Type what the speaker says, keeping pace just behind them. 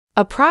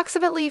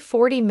Approximately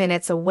 40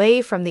 minutes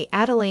away from the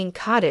Adeline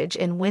cottage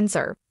in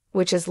Windsor,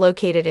 which is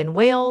located in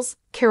Wales,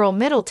 Carol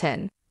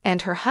Middleton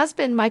and her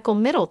husband Michael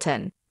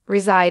Middleton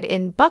reside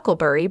in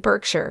Bucklebury,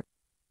 Berkshire.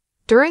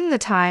 During the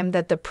time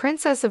that the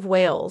Princess of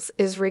Wales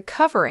is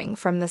recovering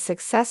from the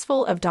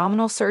successful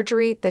abdominal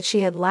surgery that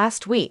she had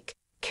last week,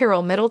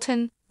 Carol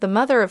Middleton, the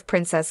mother of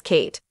Princess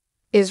Kate,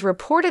 is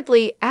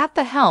reportedly at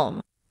the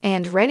helm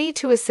and ready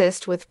to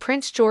assist with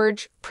Prince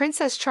George,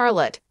 Princess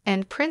Charlotte,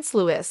 and Prince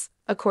Louis,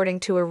 according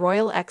to a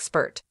royal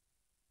expert.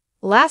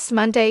 Last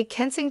Monday,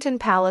 Kensington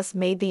Palace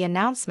made the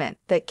announcement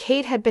that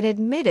Kate had been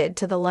admitted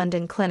to the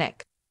London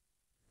clinic.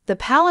 The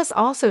palace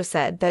also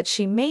said that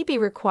she may be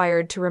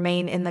required to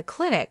remain in the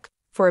clinic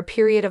for a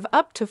period of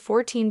up to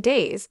 14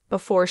 days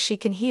before she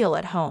can heal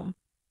at home.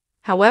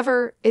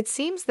 However, it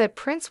seems that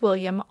Prince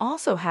William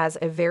also has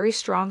a very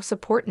strong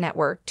support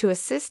network to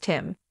assist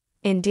him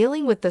in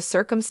dealing with the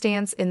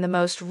circumstance in the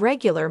most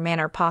regular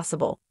manner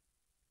possible.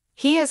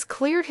 He has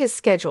cleared his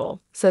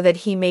schedule so that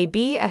he may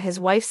be at his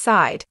wife's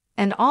side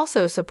and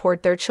also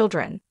support their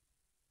children.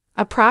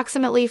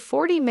 Approximately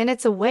 40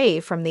 minutes away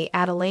from the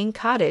Adeline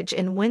cottage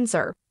in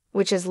Windsor,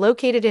 which is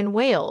located in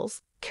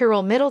Wales,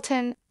 Carol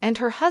Middleton and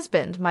her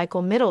husband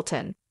Michael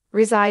Middleton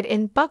reside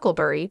in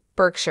Bucklebury,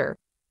 Berkshire.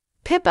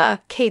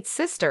 Pippa, Kate's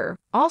sister,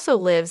 also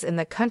lives in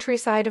the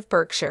countryside of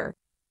Berkshire.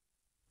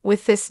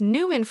 With this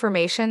new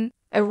information,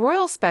 a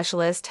royal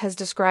specialist has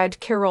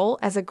described Carol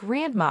as a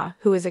grandma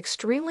who is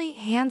extremely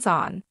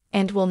hands-on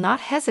and will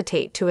not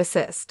hesitate to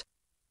assist.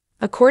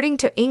 According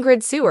to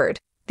Ingrid Seward,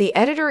 the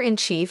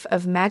editor-in-chief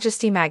of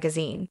Majesty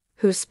magazine,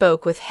 who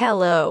spoke with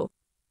Hello,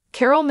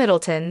 Carol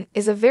Middleton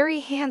is a very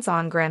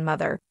hands-on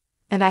grandmother,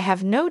 and I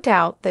have no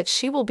doubt that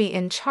she will be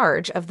in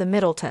charge of the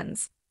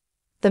Middletons.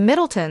 The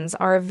Middletons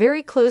are a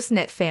very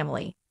close-knit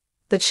family.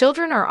 The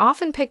children are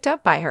often picked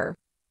up by her.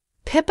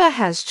 Pippa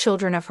has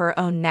children of her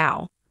own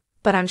now,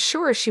 but I'm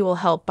sure she will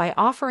help by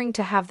offering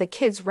to have the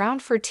kids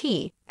round for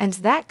tea and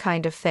that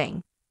kind of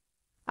thing.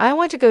 I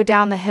want to go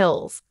down the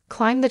hills,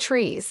 climb the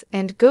trees,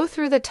 and go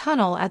through the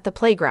tunnel at the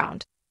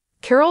playground,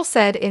 Carol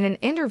said in an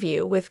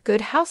interview with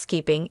Good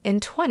Housekeeping in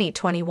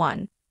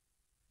 2021.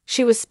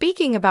 She was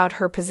speaking about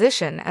her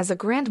position as a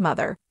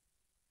grandmother.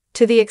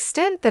 To the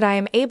extent that I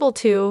am able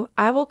to,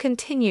 I will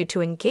continue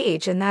to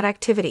engage in that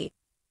activity.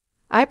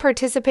 I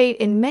participate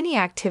in many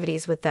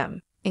activities with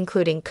them,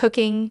 including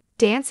cooking,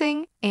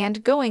 dancing,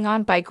 and going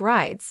on bike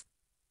rides.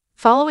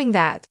 Following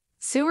that,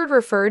 Seward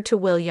referred to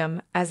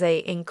William as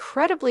an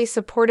incredibly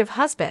supportive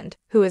husband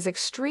who is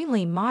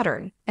extremely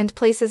modern and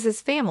places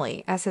his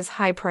family as his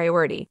high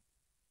priority.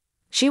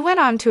 She went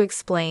on to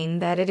explain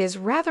that it is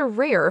rather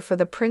rare for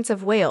the Prince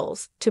of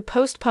Wales to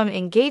postpone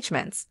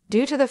engagements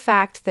due to the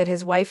fact that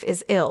his wife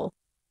is ill.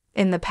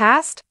 In the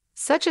past,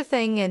 such a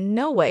thing in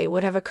no way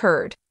would have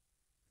occurred.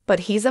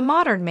 But he's a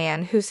modern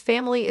man whose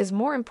family is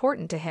more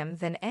important to him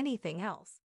than anything else.